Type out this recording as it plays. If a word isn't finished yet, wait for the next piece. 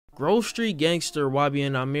Grove Street gangster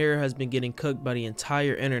YBN Nahmir has been getting cooked by the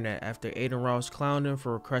entire internet after Adin Ross clowned him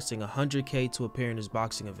for requesting $100K to appear in his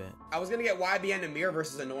boxing event. I was gonna get YBN Nahmir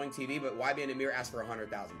versus Annoying TV, but YBN Nahmir asked for $100,000,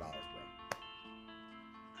 bro.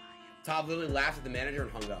 Top literally laughed at the manager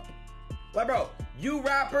and hung up. Like, bro, you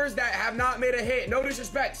rappers that have not made a hit, no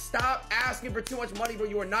disrespect, stop asking for too much money, bro.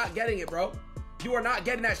 You are not getting it, bro. You are not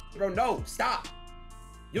getting that shit, bro. No, stop.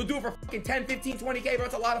 You'll do it for fucking 10, 15, 20K, bro.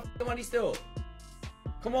 It's a lot of fucking money still.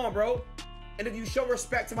 Come on, bro. And if you show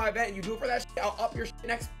respect to my event and you do it for that shit, I'll up your shit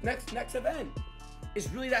next event. It's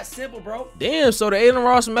really that simple, bro. Damn, so the Adin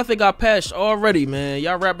Ross method got patched already, man.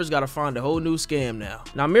 Y'all rappers gotta find a whole new scam now.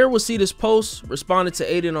 Nahmir will see this post, responded to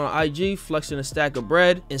Adin on IG, flexing a stack of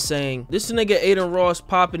bread and saying, "This nigga Adin Ross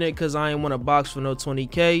popping it cause I ain't wanna box for no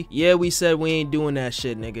 20K. Yeah, we said we ain't doing that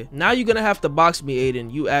shit, nigga. Now you gonna have to box me,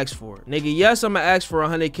 Adin. You asked for it. Nigga, yes, I'ma ask for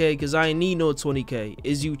 100K cause I ain't need no 20K.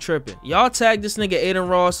 Is you tripping? Y'all tag this nigga Adin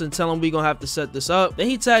Ross and tell him we gonna have to set this up. Then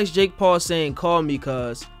he tags Jake Paul saying, call me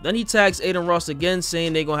cuz. Then he tags Adin Ross again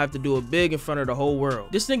saying they gonna have to do it big in front of the whole world.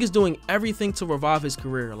 This nigga's doing everything to revive his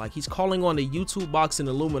career. Like, he's calling on the YouTube boxing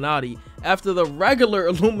Illuminati after the regular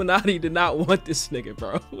Illuminati did not want this nigga,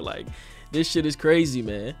 bro. Like, this shit is crazy,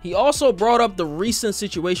 man. He also brought up the recent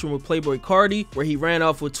situation with Playboy Cardi where he ran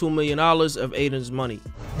off with $2 million of Adin's money.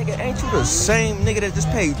 Nigga, ain't you the same nigga that just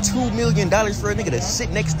paid $2 million for a nigga to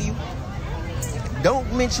sit next to you?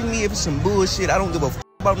 Don't mention me if it's some bullshit. I don't give a f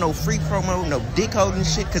about no free promo, no dick holding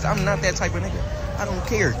shit, cause I'm not that type of nigga. I don't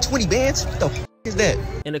care. 20 bands? What the f is that?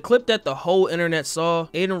 In a clip that the whole internet saw,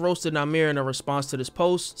 Adin roasted Nahmir in a response to this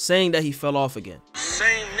post, saying that he fell off again.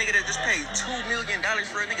 Same nigga that just paid $2 million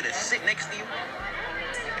for a nigga to sit next to you?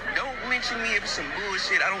 Don't mention me if it's some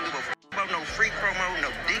bullshit. I don't give a f about no free promo, no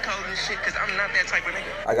dick holding shit, cause I'm not that type of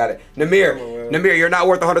nigga. I got it. Nahmir, you're not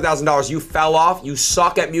worth $100,000. You fell off. You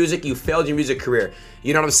suck at music. You failed your music career.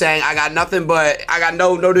 You know what I'm saying? I got nothing but, I got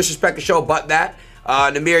no disrespect to show but that.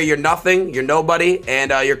 Nahmir, you're nothing, you're nobody,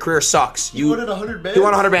 and your career sucks. You wanted 100 bands? You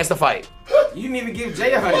want 100 bands to fight. You didn't even give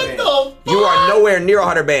Jay 100 bands. What the fuck? You are nowhere near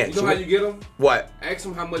 100 bands. You know how you get them? What? Ask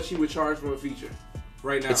him how much he would charge for a feature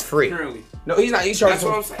right now. It's free. Currently. No, he's not. He's charging. That's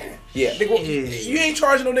what I'm saying. Yeah. Nigga, you ain't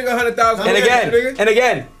charging no nigga 100,000. And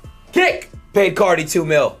again, Kick paid Cardi 2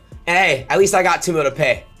 mil. And hey, at least I got 2 mil to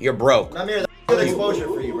pay. You're broke. Nahmir, that's good exposure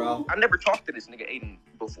for you, bro. I never talked to this nigga Adin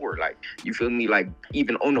before, like, you feel me, like,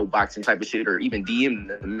 even on no boxing type of shit, or even DM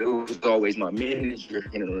them. It was always my manager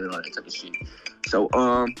and all that type of shit. So,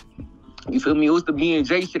 you feel me, it was the me and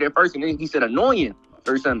Jay shit at first, and then he said annoying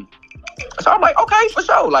or something. So I'm like, okay, for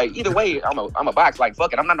sure. Like, either way, I'm a boxer. Like,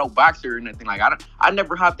 fuck it, I'm not no boxer or nothing. Like, I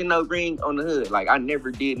never hopped in no ring on the hood. Like, I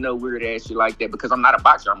never did no weird ass shit like that because I'm not a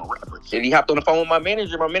boxer. I'm a rapper. Shit, he hopped on the phone with my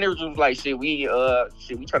manager. My manager was like, shit, we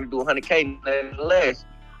trying to do 100K, nothing less.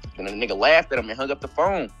 And the nigga laughed at him and hung up the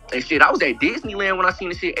phone. And shit, I was at Disneyland when I seen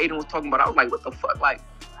the shit Adin was talking about. I was like, what the fuck? Like,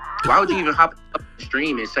 why would you even hop up the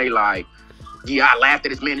stream and say, like, yeah, I laughed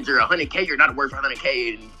at his manager, 100K, you're not worth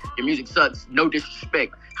 100K, and your music sucks, no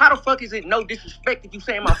disrespect. How the fuck is it no disrespect if you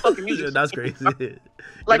saying my fucking music Yeah, that's crazy. Like,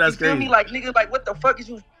 that's you feel crazy. me? Like, nigga, like, what the fuck is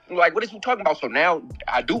you, like, what is you talking about? So now,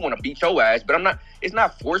 I do want to beat your ass, but I'm not, it's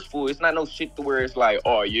not forceful. It's not no shit to where it's like,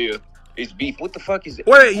 oh, yeah, it's beef. What the fuck is it?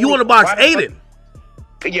 Wait, you want to box Adin?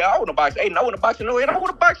 Yeah, I want to box Adin. I want to box Annoying. I want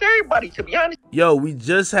to box everybody, to be honest. Yo, we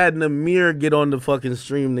just had Nahmir get on the fucking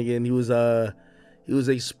stream again. He was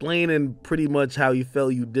explaining pretty much how he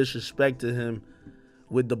felt you disrespected him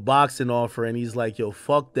with the boxing offer, and he's like, yo,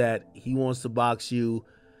 fuck that. He wants to box you,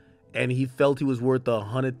 and he felt he was worth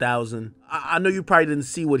 100,000. I know you probably didn't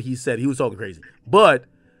see what he said. He was talking crazy, but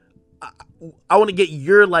I want to get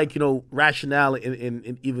your, like, you know, rationale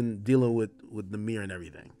in even dealing with Nahmir and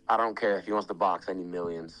everything. I don't care if he wants to box any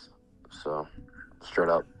millions. So, straight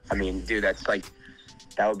up. I mean, dude, that's like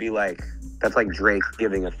Drake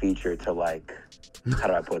giving a feature to, like, how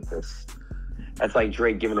do I put this? That's like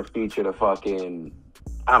Drake giving a feature to fucking,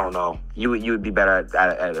 I don't know. You would be better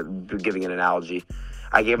at giving an analogy.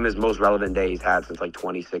 I gave him his most relevant day he's had since like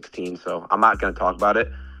 2016, so I'm not going to talk about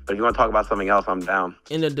it. But if you want to talk about something else, I'm down.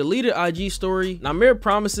 In a deleted IG story, Nahmir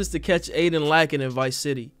promises to catch Adin lacking in Vice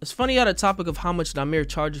City. It's funny how the topic of how much Nahmir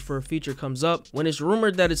charges for a feature comes up when it's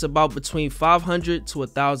rumored that it's about between $500 to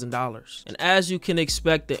 $1,000. And as you can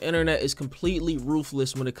expect, the internet is completely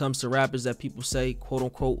ruthless when it comes to rappers that people say, quote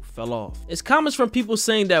unquote, fell off. It's comments from people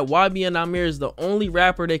saying that YBN Nahmir is the only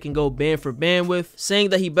rapper they can go band for band with, saying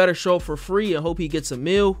that he better show up for free and hope he gets a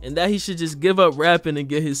meal, and that he should just give up rapping and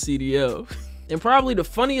get his CDL. And probably the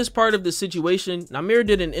funniest part of the situation, Nahmir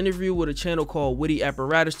did an interview with a channel called Witty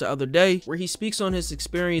Apparatus the other day, where he speaks on his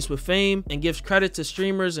experience with fame and gives credit to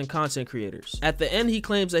streamers and content creators. At the end, he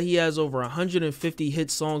claims that he has over 150 hit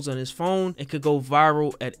songs on his phone and could go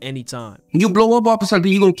viral at any time. You blow up off of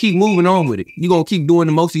something, you're gonna keep moving on with it. You're gonna keep doing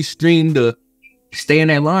the most you stream to stay in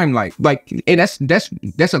that limelight. Like, and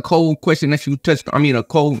that's a cold question that you touched, I mean, a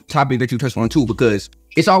cold topic that you touched on too, because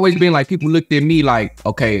it's always been like, people looked at me like,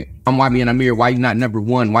 okay, I'm YBN Nahmir, why you not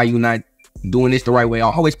 #1? Why you not doing this the right way? I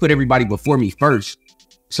always put everybody before me first.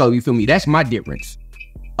 So you feel me? That's my difference.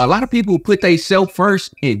 A lot of people put they self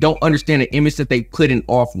first and don't understand the image that they putting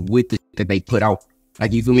off with the that they put out.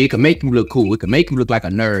 Like, you feel me? It can make you look cool. It can make you look like a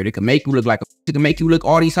nerd. It can make you look like it can make you look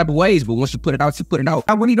all these type of ways. But once you put it out, you put it out.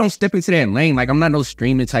 I really don't step into that lane. Like, I'm not no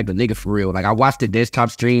streaming type of nigga for real. Like, I watch the desktop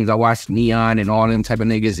streams. I watch Neon and all them type of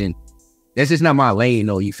niggas, and that's just not my lane,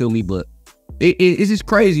 though. You feel me? But it's just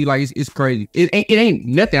crazy. Like, it's crazy. It ain't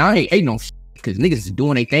nothing. I ain't no shit, because niggas is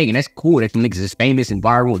doing their thing, and that's cool. That them niggas is famous and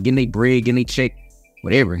viral, getting their bread, getting their check,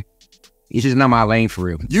 whatever. It's just not my lane for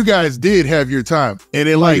real. You guys did have your time. And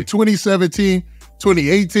in like 2017,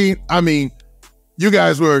 2018, I mean, you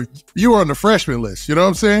were on the freshman list. You know what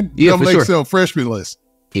I'm saying? Yeah, for sure. Sell freshman list.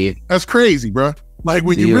 Yeah. That's crazy, bro. Like,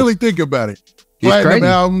 when you really think about it. It's Platinum crazy.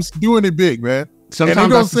 albums, doing it big, man.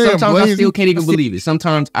 Sometimes I still can't even believe it.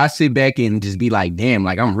 Sometimes I sit back and just be like, damn,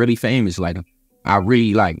 like, I'm really famous. Like, I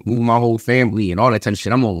really, like, move my whole family and all that type of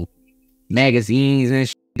shit. I'm on magazines and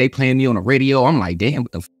shit. They playing me on the radio. I'm like, damn,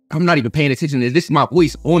 I'm not even paying attention to this. Is my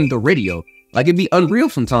voice on the radio. Like, it'd be unreal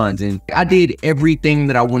sometimes. And I did everything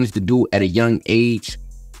that I wanted to do at a young age.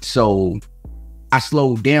 So I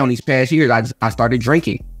slowed down these past years. I started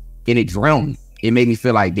drinking, and it drowned me. It made me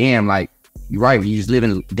feel like, damn, like, you're right, you're just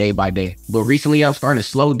living day by day. But recently I'm starting to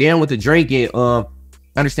slow down with the drinking,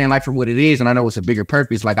 understand life for what it is, and I know it's a bigger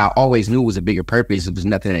purpose. Like, I always knew it was a bigger purpose. It was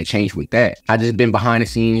nothing that changed with that. I just been behind the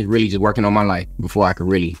scenes, really just working on my life before I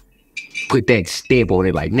could really put that stamp on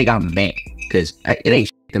it. Like, nigga, I'm back. Because it ain't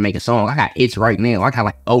shit to make a song. I got itch right now. I got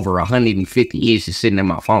like over 150 itches sitting in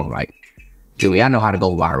my phone. Like, feel me? I know how to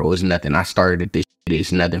go viral. It's nothing. I started at this shit.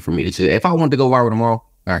 It's nothing for me to do. If I wanted to go viral tomorrow,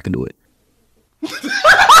 I could do it.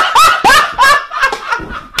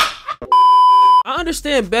 I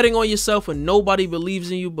understand betting on yourself when nobody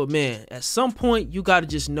believes in you, but man, at some point, you gotta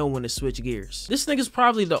just know when to switch gears. This nigga's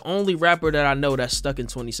probably the only rapper that I know that's stuck in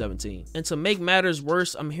 2017. And to make matters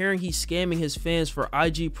worse, I'm hearing he's scamming his fans for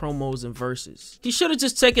IG promos and verses. He should've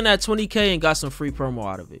just taken that 20K and got some free promo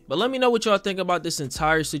out of it. But let me know what y'all think about this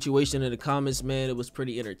entire situation in the comments, man. It was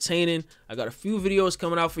pretty entertaining. I got a few videos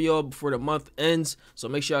coming out for y'all before the month ends, so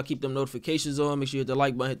make sure y'all keep them notifications on. Make sure you hit the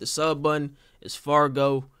like button, hit the sub button. It's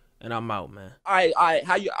Fargo. And I'm out, man. All right.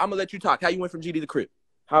 I'm gonna let you talk. How you went from GD to Crip?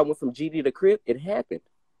 How I went from GD to Crip? It happened.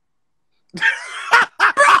 Bro,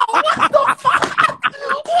 what the fuck?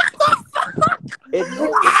 What the fuck? There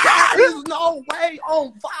is no way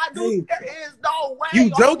on Vadu. There is no way.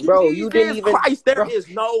 You joking? Bro, you didn't even. Christ, there is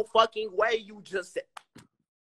no fucking way. You just said.